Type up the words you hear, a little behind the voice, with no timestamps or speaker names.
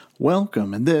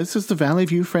Welcome, and this is the Valley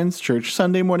View Friends Church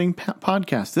Sunday morning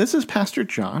podcast. This is Pastor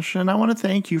Josh, and I want to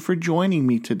thank you for joining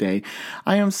me today.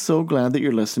 I am so glad that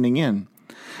you're listening in.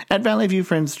 At Valley View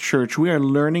Friends Church, we are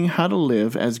learning how to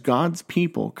live as God's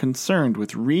people concerned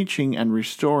with reaching and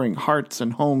restoring hearts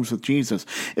and homes with Jesus.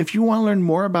 If you want to learn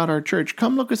more about our church,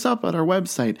 come look us up at our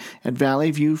website at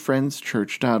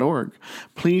valleyviewfriendschurch.org.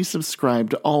 Please subscribe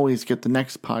to always get the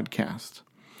next podcast.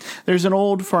 There's an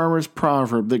old farmer's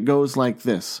proverb that goes like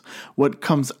this: what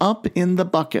comes up in the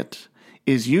bucket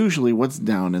is usually what's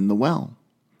down in the well.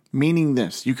 Meaning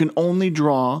this: you can only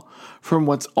draw from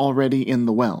what's already in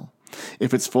the well.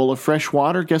 If it's full of fresh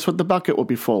water, guess what the bucket will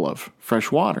be full of?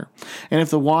 Fresh water. And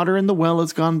if the water in the well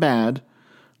has gone bad,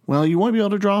 well, you won't be able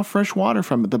to draw fresh water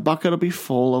from it. The bucket will be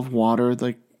full of water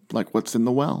like what's in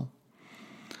the well.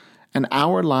 And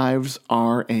our lives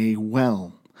are a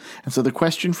well. And so the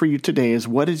question for you today is,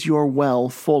 what is your well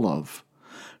full of?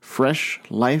 Fresh,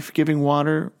 life-giving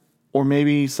water, or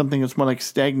maybe something that's more like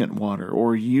stagnant water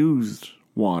or used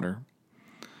water?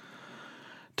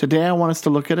 Today I want us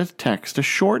to look at a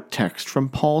short text from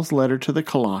Paul's letter to the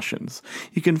Colossians.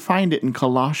 You can find it in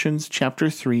Colossians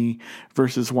chapter 3,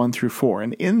 verses 1 through 4.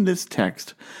 And in this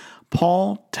text,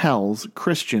 Paul tells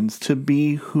Christians to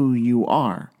be who you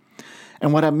are.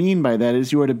 And what I mean by that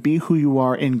is you are to be who you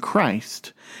are in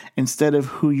Christ instead of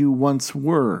who you once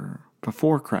were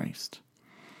before Christ.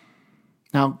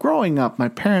 Now, growing up, my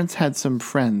parents had some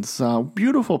friends,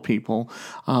 beautiful people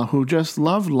who just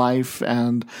loved life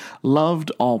and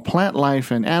loved all plant life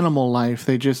and animal life.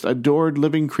 They just adored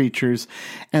living creatures,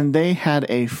 and they had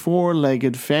a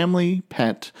four-legged family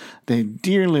pet they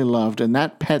dearly loved, and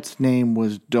that pet's name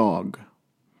was Dog.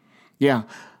 Yeah,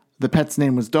 the pet's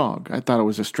name was Dog. I thought it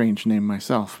was a strange name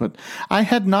myself, but I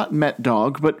had not met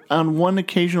Dog, but on one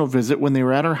occasional visit when they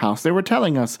were at our house, they were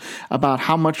telling us about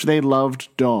how much they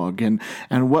loved Dog and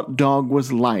what Dog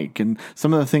was like and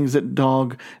some of the things that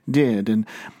Dog did. And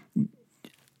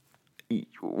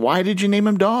why did you name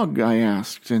him Dog? I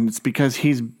asked. And it's because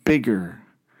he's bigger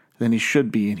than he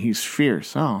should be and he's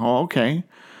fierce. Oh, okay.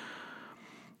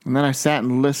 And then I sat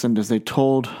and listened as they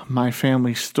told my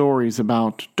family stories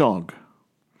about Dog.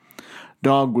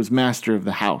 Dog was master of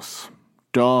the house.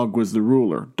 Dog was the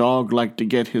ruler. Dog liked to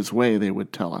get his way, they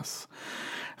would tell us.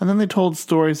 And then they told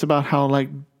stories about how,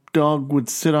 Dog would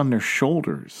sit on their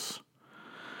shoulders.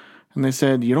 And they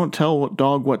said, you don't tell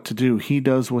Dog what to do. He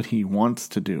does what he wants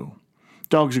to do.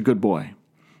 Dog's a good boy,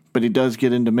 but he does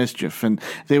get into mischief. And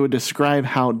they would describe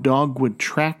how Dog would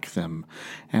track them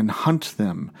and hunt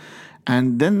them.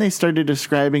 And then they started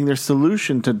describing their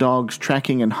solution to Dog's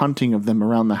tracking and hunting of them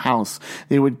around the house.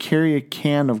 They would carry a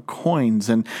can of coins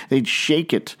and they'd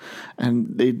shake it,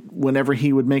 and whenever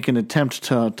he would make an attempt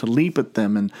to leap at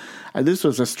them. And this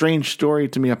was a strange story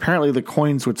to me. Apparently the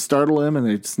coins would startle him and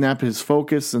they'd snap his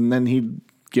focus and then he'd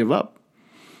give up.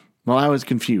 Well, I was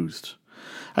confused.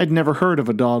 I'd never heard of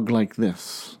a dog like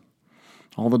this.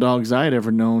 All the dogs I had ever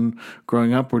known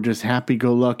growing up were just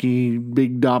happy-go-lucky,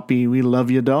 big doppy, we love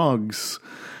you dogs.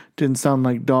 Didn't sound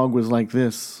like Dog was like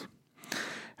this.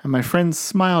 And my friends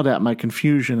smiled at my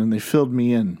confusion and they filled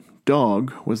me in.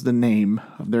 Dog was the name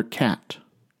of their cat.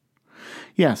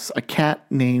 Yes, a cat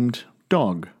named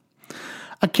Dog.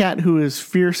 A cat who is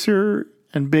fiercer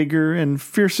and bigger and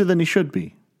fiercer than he should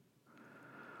be.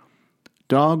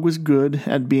 Dog was good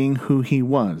at being who he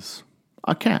was,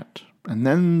 a cat. And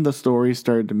then the story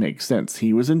started to make sense.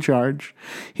 He was in charge.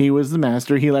 He was the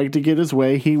master. He liked to get his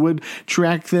way. He would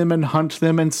track them and hunt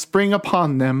them and spring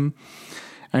upon them.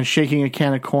 And shaking a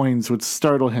can of coins would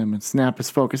startle him and snap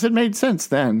his focus. It made sense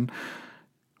then,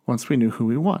 once we knew who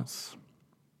he was.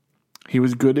 He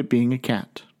was good at being a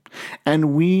cat.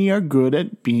 And we are good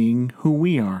at being who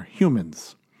we are,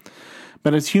 humans.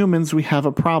 But as humans, we have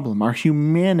a problem. Our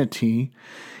humanity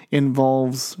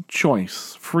involves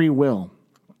choice, free will.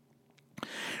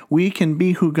 We can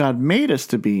be who God made us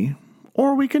to be,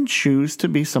 or we can choose to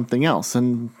be something else,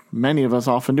 and many of us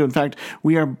often do. In fact,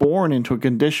 we are born into a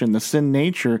condition, the sin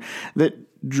nature, that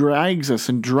drags us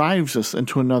and drives us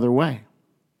into another way.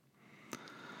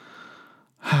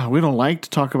 We don't like to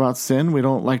talk about sin, we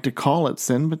don't like to call it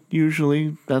sin, but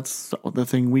usually that's the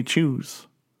thing we choose.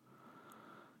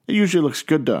 It usually looks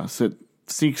good to us. It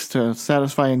seeks to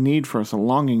satisfy a need for us, a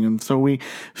longing, and so we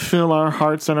fill our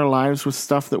hearts and our lives with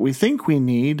stuff that we think we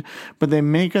need, but they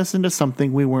make us into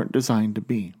something we weren't designed to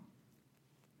be.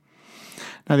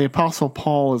 Now, the Apostle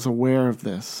Paul is aware of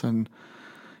this, and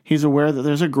he's aware that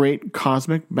there's a great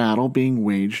cosmic battle being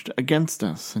waged against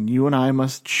us, and you and I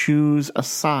must choose a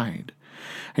side.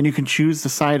 And you can choose the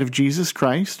side of Jesus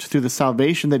Christ through the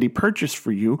salvation that he purchased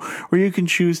for you, or you can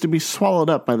choose to be swallowed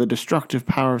up by the destructive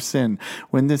power of sin.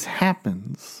 When this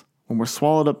happens, when we're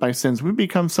swallowed up by sins, we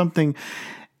become something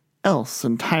else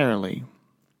entirely.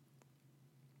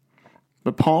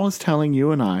 But Paul is telling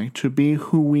you and I to be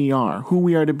who we are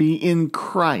to be in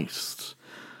Christ.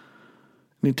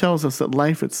 And he tells us that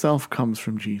life itself comes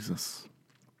from Jesus.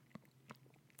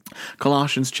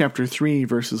 Colossians chapter 3,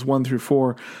 verses 1 through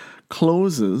 4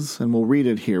 closes, and we'll read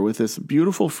it here, with this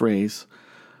beautiful phrase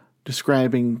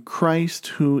describing Christ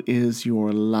who is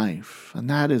your life. And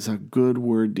that is a good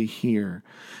word to hear.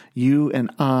 You and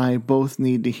I both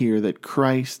need to hear that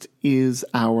Christ is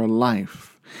our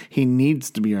life. He needs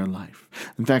to be our life.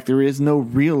 In fact, there is no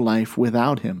real life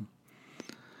without him.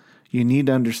 You need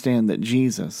to understand that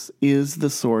Jesus is the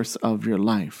source of your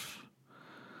life.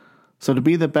 So to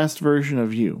be the best version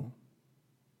of you,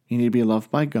 you need to be loved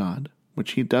by God,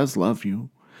 which he does love you.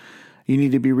 You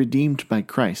need to be redeemed by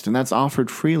Christ, and that's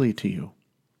offered freely to you.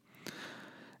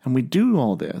 And we do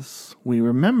all this, we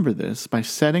remember this by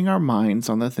setting our minds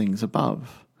on the things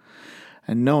above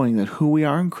and knowing that who we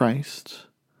are in Christ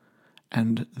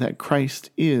and that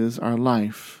Christ is our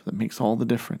life that makes all the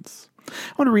difference.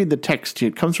 I want to read the text to you.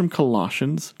 It comes from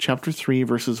Colossians chapter 3,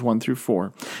 verses 1 through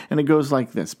 4. And it goes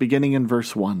like this, beginning in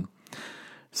verse 1.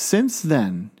 Since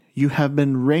then, you have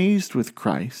been raised with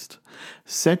Christ.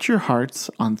 Set your hearts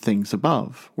on things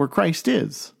above, where Christ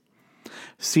is,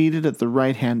 seated at the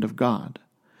right hand of God.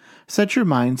 Set your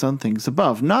minds on things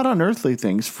above, not on earthly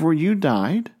things, for you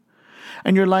died,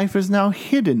 and your life is now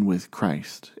hidden with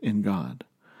Christ in God.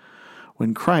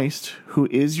 When Christ, who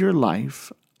is your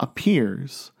life,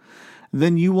 appears,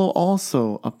 then you will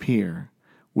also appear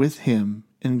with him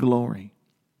in glory.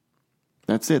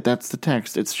 That's it. That's the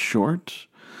text. It's short,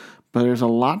 but there's a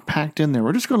lot packed in there.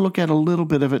 We're just going to look at a little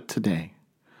bit of it today.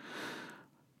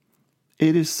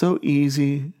 It is so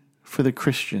easy for the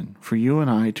Christian, for you and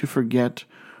I, to forget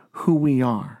who we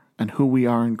are and who we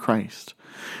are in Christ.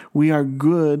 We are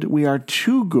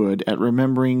too good at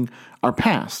remembering our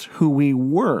past, who we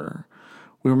were.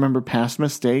 We remember past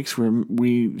mistakes.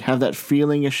 We have that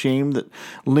feeling of shame that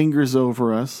lingers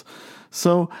over us.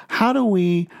 So how do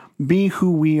we be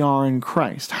who we are in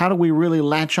Christ? How do we really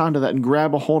latch onto that and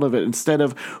grab a hold of it instead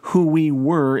of who we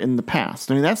were in the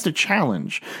past? I mean, that's the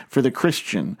challenge for the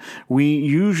Christian. We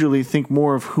usually think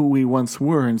more of who we once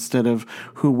were instead of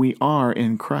who we are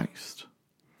in Christ.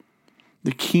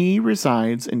 The key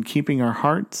resides in keeping our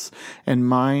hearts and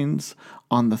minds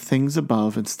on the things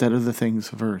above instead of the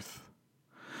things of earth.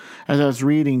 As I was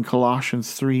reading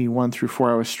Colossians 3, 1 through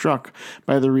 4, I was struck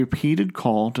by the repeated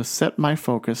call to set my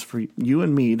focus, for you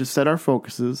and me to set our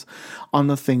focuses on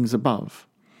the things above.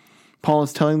 Paul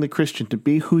is telling the Christian to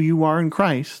be who you are in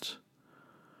Christ,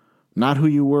 not who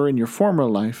you were in your former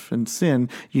life in sin.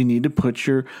 You need to put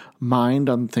your mind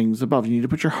on things above. You need to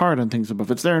put your heart on things above.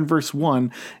 It's there in verse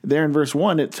 1. There in verse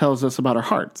 1, it tells us about our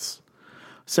hearts.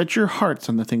 Set your hearts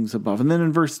on the things above. And then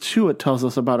in verse 2, it tells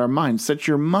us about our minds. Set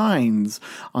your minds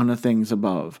on the things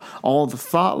above. All the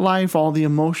thought life, all the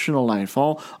emotional life,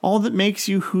 all that makes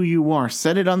you who you are.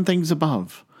 Set it on things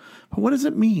above. But what does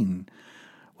it mean?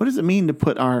 What does it mean to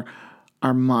put our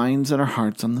minds and our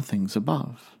hearts on the things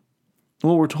above?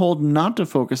 Well, we're told not to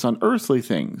focus on earthly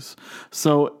things.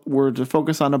 So we're to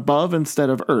focus on above instead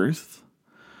of earth.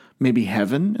 Maybe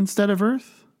heaven instead of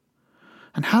earth.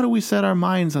 And how do we set our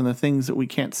minds on the things that we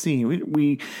can't see?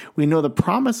 We know the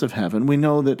promise of heaven. We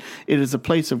know that it is a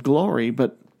place of glory,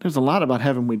 but there's a lot about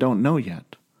heaven we don't know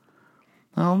yet.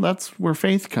 Well, that's where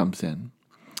faith comes in.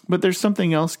 But there's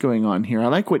something else going on here. I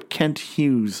like what Kent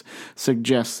Hughes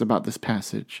suggests about this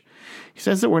passage. He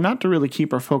says that we're not to really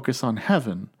keep our focus on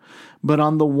heaven, but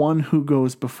on the one who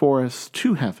goes before us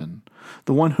to heaven,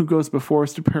 the one who goes before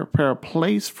us to prepare a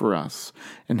place for us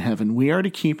in heaven. We are to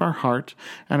keep our heart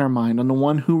and our mind on the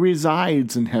one who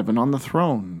resides in heaven, on the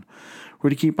throne.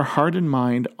 We're to keep our heart and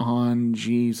mind on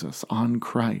Jesus, on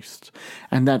Christ.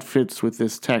 And that fits with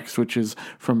this text, which is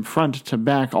from front to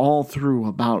back, all through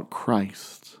about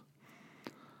Christ.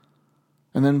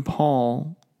 And then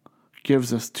Paul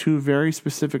gives us two very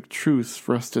specific truths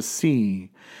for us to see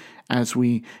as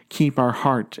we keep our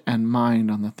heart and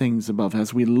mind on the things above,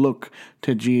 as we look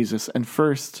to Jesus. And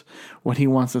first, what he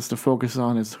wants us to focus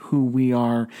on is who we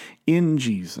are in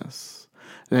Jesus.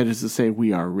 That is to say,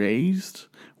 we are raised,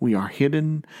 we are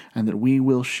hidden, and that we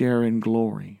will share in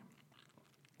glory.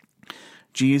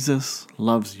 Jesus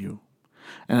loves you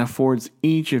and affords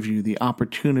each of you the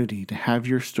opportunity to have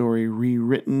your story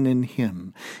rewritten in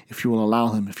him, if you will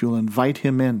allow him, if you will invite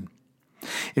him in.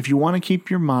 If you want to keep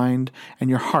your mind and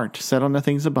your heart set on the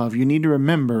things above, you need to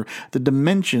remember the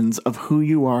dimensions of who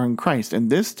you are in Christ. And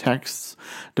this text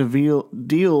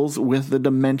deals with the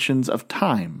dimensions of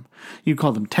time. You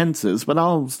call them tenses, but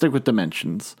I'll stick with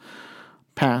dimensions.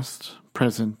 Past,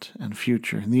 present, and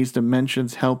future. And these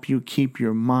dimensions help you keep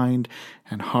your mind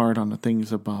and heart on the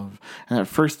things above. And that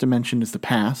first dimension is the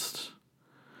past,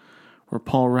 where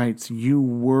Paul writes, you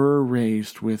were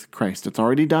raised with Christ. It's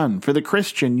already done. For the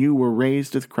Christian, you were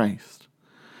raised with Christ.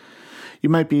 You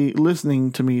might be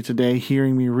listening to me today,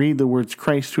 hearing me read the words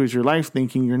Christ, who is your life,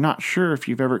 thinking you're not sure if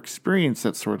you've ever experienced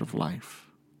that sort of life.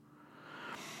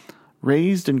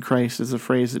 Raised in Christ is a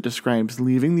phrase that describes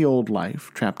leaving the old life,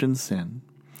 trapped in sin,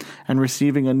 and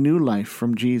receiving a new life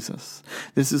from Jesus.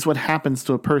 This is what happens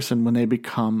to a person when they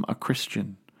become a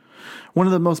Christian. One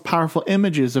of the most powerful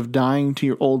images of dying to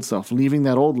your old self, leaving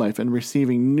that old life and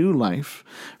receiving new life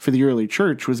for the early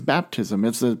church was baptism.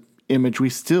 It's an image we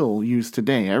still use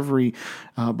today. Every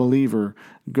believer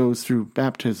goes through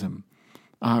baptism.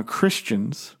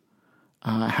 Christians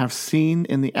have seen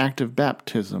in the act of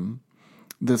baptism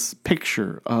this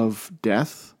picture of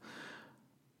death,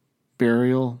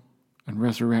 burial, and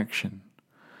resurrection.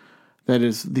 That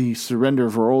is the surrender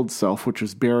of our old self, which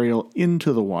is burial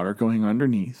into the water, going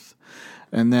underneath,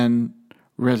 and then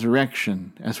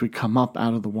resurrection as we come up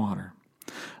out of the water.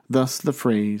 Thus the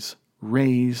phrase,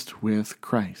 raised with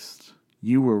Christ.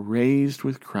 You were raised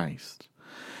with Christ.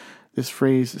 This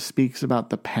phrase speaks about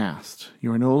the past.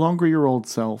 You are no longer your old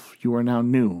self. You are now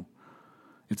new.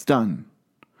 It's done.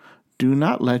 Do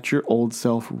not let your old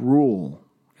self rule,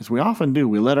 as we often do.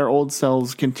 We let our old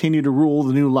selves continue to rule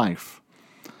the new life.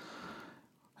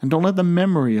 And don't let the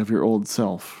memory of your old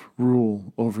self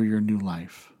rule over your new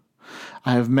life.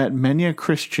 I have met many a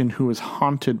Christian who is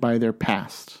haunted by their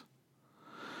past.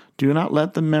 Do not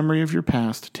let the memory of your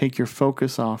past take your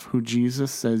focus off who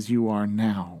Jesus says you are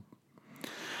now.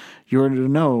 You are to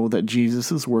know that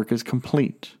Jesus' work is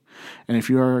complete. And if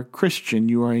you are a Christian,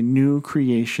 you are a new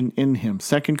creation in him.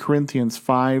 2 Corinthians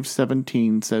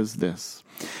 5:17 says this,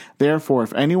 therefore,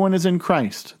 if anyone is in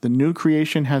Christ, the new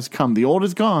creation has come. The old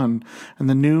is gone, and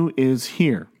the new is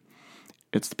here.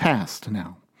 It's the past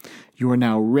now. You are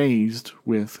now raised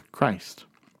with Christ.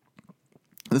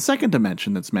 The second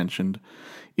dimension that's mentioned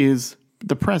is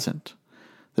the present,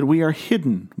 that we are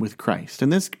hidden with Christ.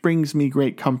 And this brings me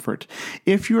great comfort.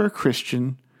 If you are a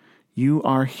Christian, you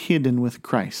are hidden with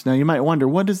Christ. Now you might wonder,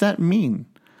 what does that mean?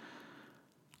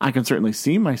 I can certainly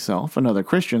see myself and other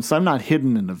Christians, so I'm not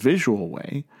hidden in a visual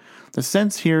way. The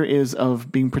sense here is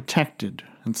of being protected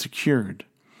and secured.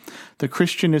 The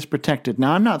Christian is protected.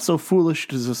 Now, I'm not so foolish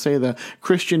as to say the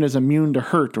Christian is immune to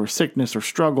hurt or sickness or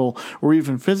struggle or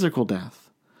even physical death.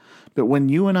 But when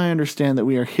you and I understand that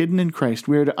we are hidden in Christ,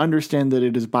 we are to understand that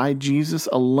it is by Jesus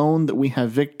alone that we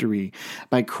have victory,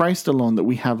 by Christ alone that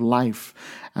we have life.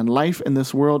 And life in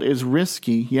this world is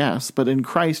risky, yes, but in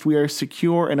Christ we are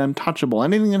secure and untouchable.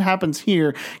 Anything that happens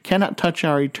here cannot touch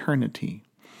our eternity.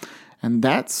 And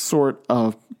that sort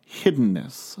of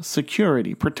hiddenness,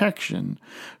 security, protection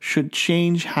should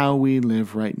change how we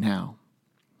live right now.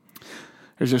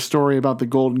 There's a story about the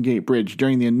Golden Gate Bridge.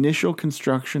 During the initial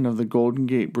construction of the Golden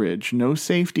Gate Bridge, no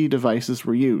safety devices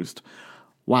were used.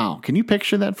 Wow, can you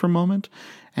picture that for a moment?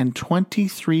 And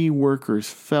 23 workers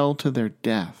fell to their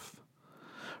death.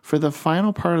 For the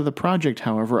final part of the project,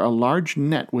 however, a large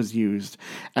net was used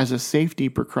as a safety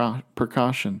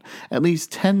precaution. At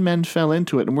least 10 men fell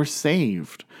into it and were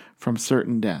saved from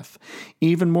certain death.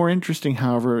 Even more interesting,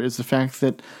 however, is the fact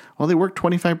that, they worked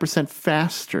 25%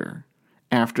 faster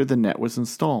after the net was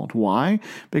installed. Why?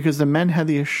 Because the men had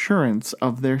the assurance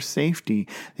of their safety.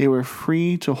 They were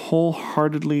free to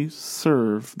wholeheartedly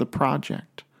serve the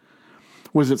project.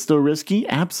 Was it still risky?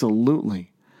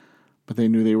 Absolutely. But they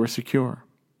knew they were secure.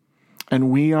 And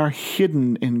we are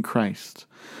hidden in Christ.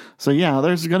 So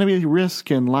there's going to be risk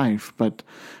in life, but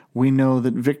we know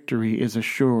that victory is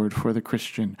assured for the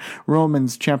Christian.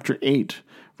 Romans chapter 8,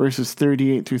 verses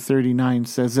 38 through 39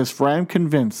 says this, for I am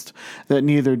convinced that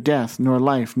neither death nor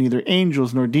life, neither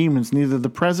angels nor demons, neither the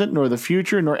present nor the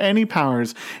future, nor any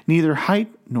powers, neither height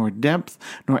nor depth,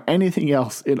 nor anything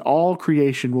else in all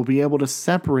creation will be able to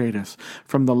separate us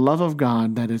from the love of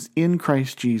God that is in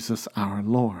Christ Jesus our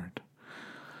Lord.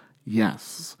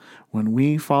 Yes, when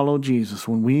we follow Jesus,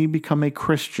 when we become a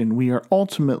Christian, we are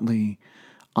ultimately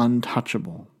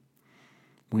untouchable.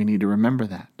 We need to remember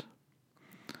that.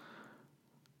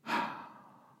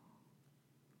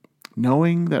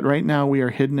 Knowing that right now we are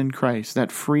hidden in Christ,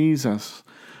 that frees us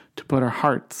to put our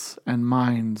hearts and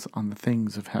minds on the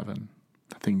things of heaven,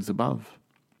 the things above.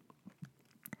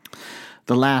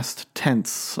 the last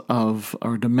tense of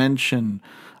or dimension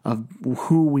of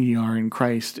who we are in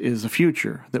Christ is a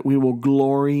future, that we will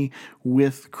glory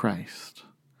with Christ.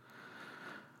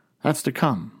 That's to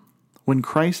come. When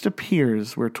Christ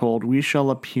appears, we're told, we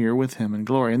shall appear with him in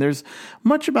glory. And there's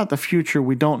much about the future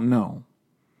we don't know.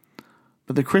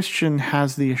 But the Christian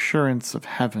has the assurance of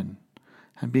heaven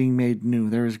and being made new.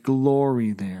 There is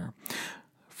glory there.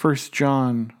 1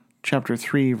 John chapter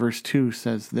 3, verse 2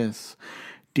 says this,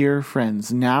 "Dear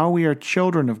friends, now we are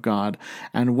children of God,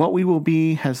 and what we will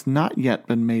be has not yet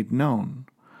been made known.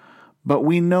 But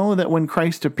we know that when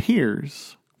Christ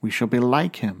appears, we shall be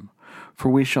like him, for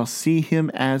we shall see him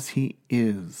as he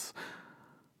is."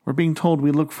 We're being told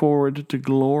we look forward to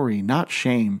glory, not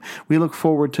shame. We look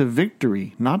forward to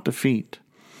victory, not defeat.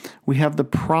 We have the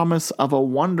promise of a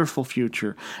wonderful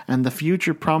future, and the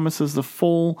future promises the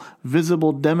full,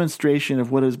 visible demonstration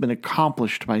of what has been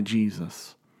accomplished by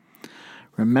Jesus.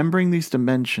 Remembering these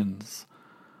dimensions,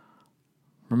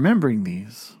 are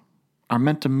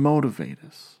meant to motivate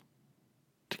us,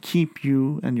 to keep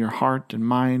you and your heart and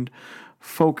mind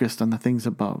focused on the things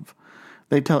above.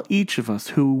 They tell each of us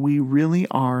who we really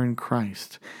are in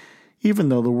Christ, even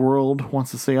though the world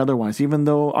wants to say otherwise, even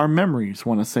though our memories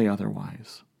want to say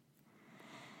otherwise.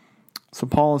 So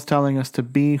Paul is telling us to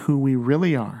be who we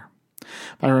really are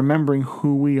by remembering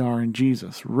who we are in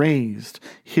Jesus, raised,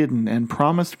 hidden, and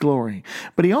promised glory.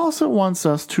 But he also wants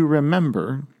us to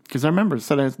remember, because I remember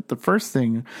the first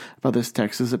thing about this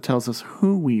text is it tells us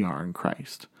who we are in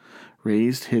Christ,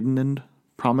 raised, hidden, and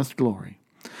promised glory.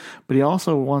 But he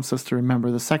also wants us to remember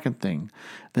the second thing,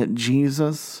 that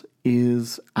Jesus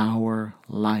is our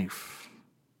life.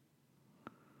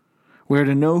 We are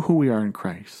to know who we are in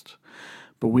Christ,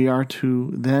 but we are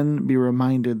to then be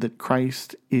reminded that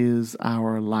Christ is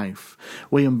our life.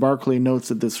 William Barclay notes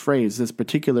that this phrase, this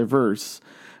particular verse,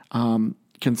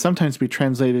 can sometimes be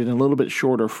translated in a little bit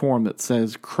shorter form that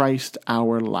says, Christ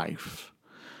our life.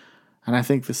 And I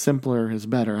think the simpler is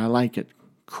better. I like it.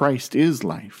 Christ is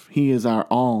life. He is our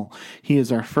all. He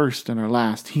is our first and our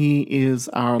last. He is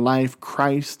our life.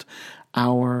 Christ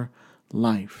our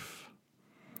life.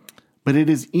 But it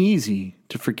is easy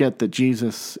to forget that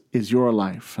Jesus is your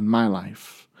life and my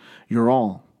life, your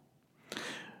all.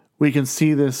 We can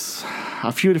see this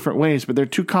a few different ways, but there are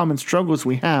two common struggles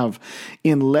we have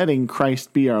in letting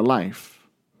Christ be our life.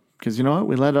 Because you know what?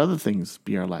 We let other things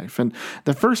be our life. And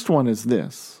the first one is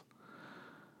this.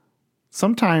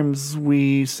 Sometimes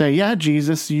we say, yeah,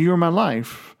 Jesus, you're my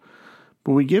life.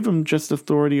 But we give him just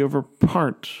authority over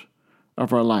part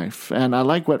of our life. And I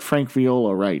like what Frank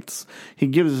Viola writes. He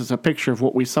gives us a picture of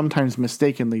what we sometimes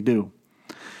mistakenly do.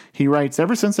 He writes,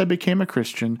 "Ever since I became a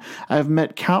Christian, I have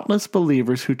met countless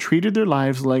believers who treated their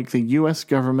lives like the U.S.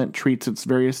 government treats its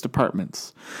various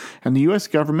departments. In the U.S.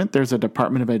 government, there's a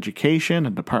Department of Education,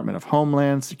 a Department of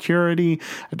Homeland Security,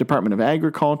 a Department of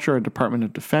Agriculture, a Department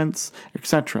of Defense,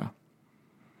 etc.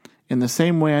 In the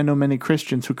same way, I know many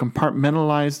Christians who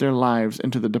compartmentalize their lives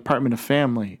into the Department of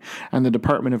Family, and the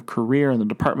Department of Career, and the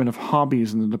Department of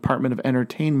Hobbies, and the Department of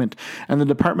Entertainment, and the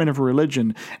Department of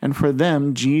Religion. And for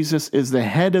them, Jesus is the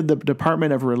head of the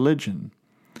Department of Religion.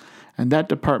 And that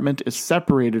department is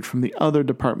separated from the other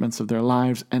departments of their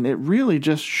lives, and it really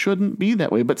just shouldn't be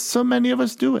that way. But so many of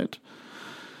us do it.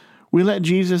 We let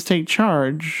Jesus take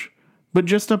charge, but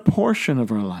just a portion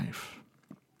of our life.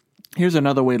 Here's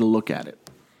another way to look at it.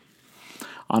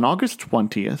 On August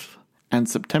 20th and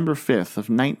September 5th of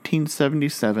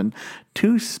 1977,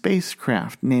 two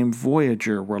spacecraft named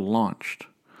Voyager were launched.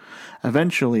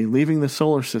 Eventually, leaving the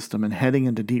solar system and heading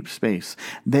into deep space,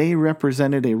 they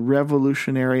represented a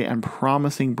revolutionary and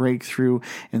promising breakthrough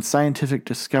in scientific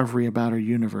discovery about our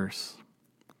universe.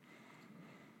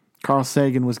 Carl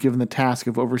Sagan was given the task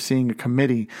of overseeing a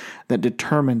committee that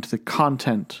determined the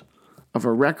content of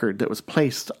a record that was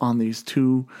placed on these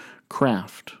two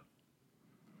craft.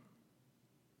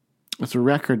 It's a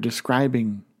record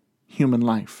describing human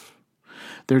life.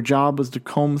 Their job was to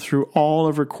comb through all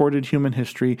of recorded human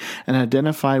history and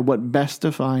identify what best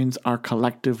defines our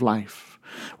collective life.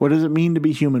 What does it mean to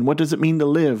be human? What does it mean to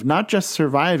live? Not just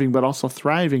surviving, but also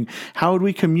thriving. How would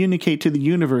we communicate to the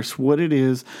universe what it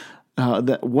is,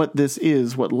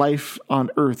 what life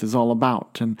on Earth is all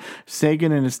about? And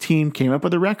Sagan and his team came up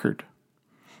with a record.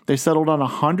 They settled on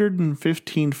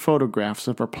 115 photographs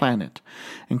of our planet,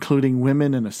 including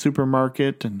women in a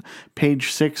supermarket and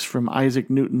page 6 from Isaac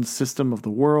Newton's System of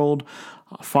the World,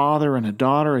 a father and a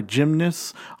daughter, a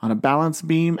gymnast on a balance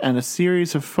beam, and a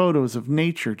series of photos of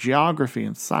nature, geography,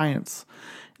 and science.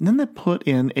 And then they put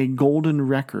in a golden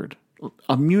record,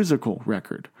 a musical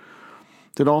record.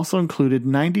 that also included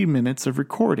 90 minutes of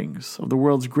recordings of the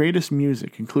world's greatest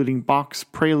music, including Bach's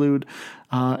Prelude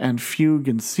and Fugue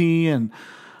in C, and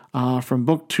from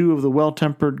Book 2 of the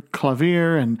Well-Tempered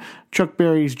Clavier, and Chuck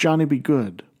Berry's Johnny B.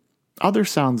 Good. Other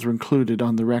sounds were included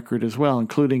on the record as well,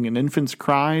 including an infant's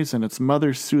cries and its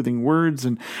mother's soothing words,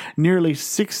 and nearly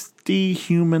 60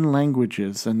 human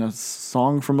languages, and a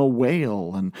song from a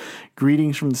whale, and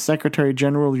greetings from the Secretary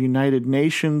General of the United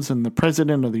Nations and the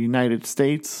President of the United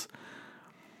States.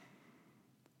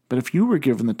 But if you were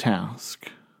given the task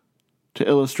to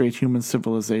illustrate human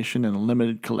civilization in a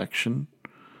limited collection,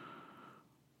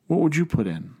 what would you put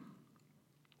in?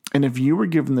 And if you were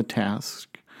given the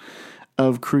task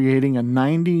of creating a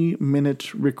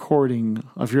 90-minute recording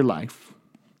of your life,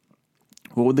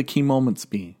 what would the key moments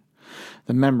be?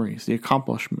 The memories, the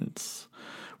accomplishments.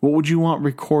 What would you want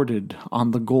recorded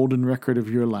on the golden record of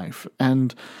your life?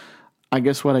 And I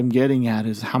guess what I'm getting at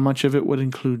is how much of it would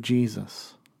include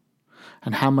Jesus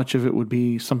and how much of it would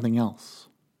be something else.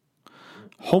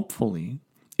 Hopefully,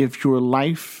 if your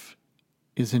life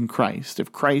is in Christ,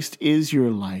 if Christ is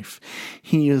your life,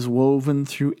 He is woven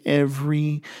through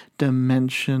every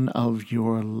dimension of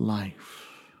your life.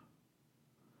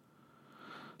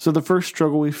 So the first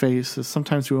struggle we face is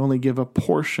sometimes we only give a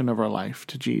portion of our life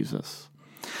to Jesus.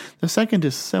 The second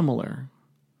is similar.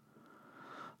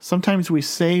 Sometimes we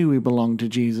say we belong to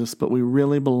Jesus, but we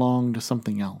really belong to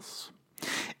something else.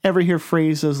 Ever hear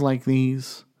phrases like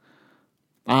these?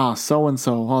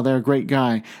 So-and-so, oh, they're a great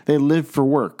guy. They live for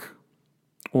work.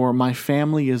 Or my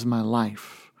family is my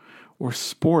life. Or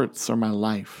sports are my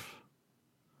life.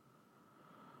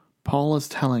 Paul is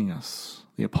telling us,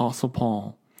 the Apostle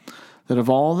Paul, that of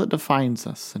all that defines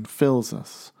us and fills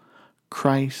us,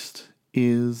 Christ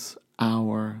is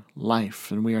our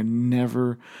life, and we are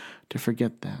never to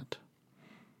forget that.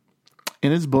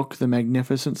 In his book, The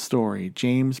Magnificent Story,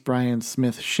 James Bryan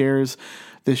Smith shares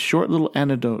this short little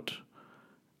anecdote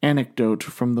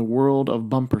from the world of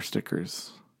bumper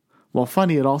stickers. While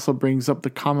funny, it also brings up the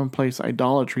commonplace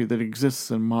idolatry that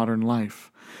exists in modern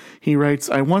life. He writes,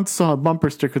 "I once saw a bumper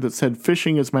sticker that said,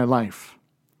 'Fishing is my life.'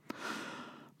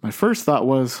 My first thought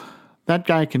was, that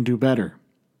guy can do better.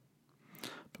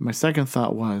 But my second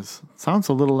thought was, it sounds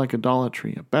a little like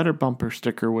idolatry. A better bumper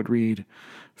sticker would read,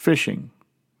 'Fishing.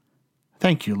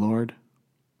 Thank you, Lord.'"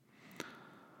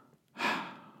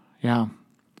 Yeah,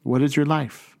 what is your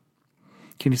life?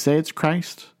 Can you say it's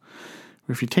Christ?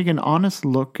 Or if you take an honest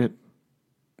look at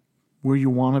where you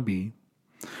want to be,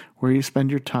 where you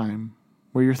spend your time,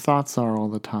 where your thoughts are all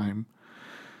the time,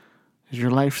 is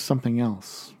your life something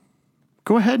else?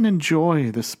 Go ahead and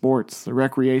enjoy the sports, the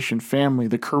recreation, family,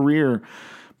 the career,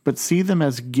 but see them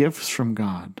as gifts from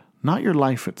God, not your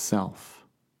life itself.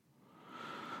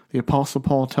 The Apostle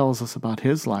Paul tells us about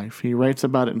his life. He writes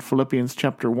about it in Philippians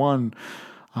chapter 1,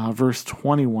 verse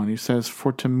 21. He says,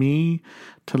 "For to me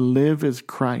to live is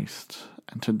Christ,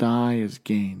 and to die is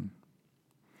gain."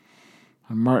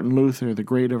 And Martin Luther, the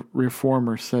great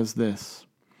reformer, says this,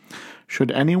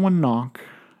 "Should anyone knock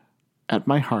at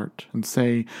my heart and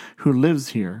say, 'Who lives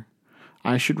here?'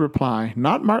 I should reply,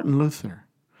 not Martin Luther,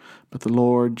 but the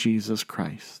Lord Jesus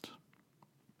Christ."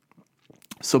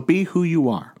 So be who you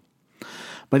are.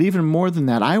 But even more than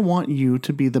that, I want you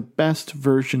to be the best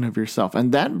version of yourself.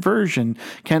 And that version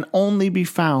can only be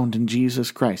found in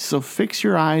Jesus Christ. So fix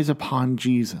your eyes upon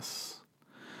Jesus.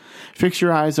 Fix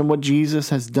your eyes on what Jesus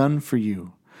has done for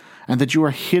you, and that you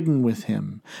are hidden with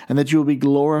Him, and that you will be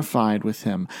glorified with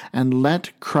Him. And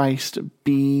let Christ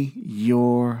be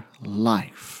your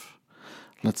life.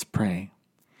 Let's pray.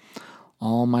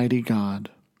 Almighty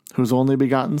God, whose only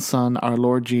begotten Son, our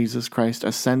Lord Jesus Christ,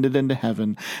 ascended into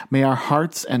heaven, may our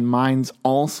hearts and minds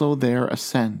also there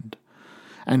ascend,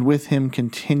 and with Him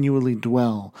continually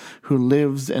dwell, who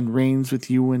lives and reigns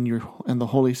with you and the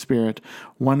Holy Spirit,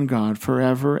 one God,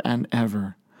 forever and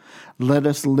ever. Let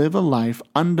us live a life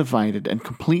undivided and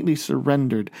completely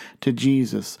surrendered to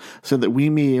Jesus, so that we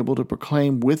may be able to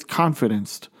proclaim with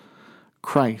confidence,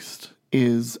 Christ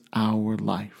is our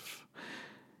life.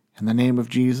 In the name of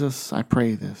Jesus, I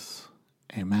pray this.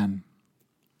 Amen.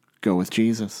 Go with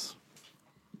Jesus.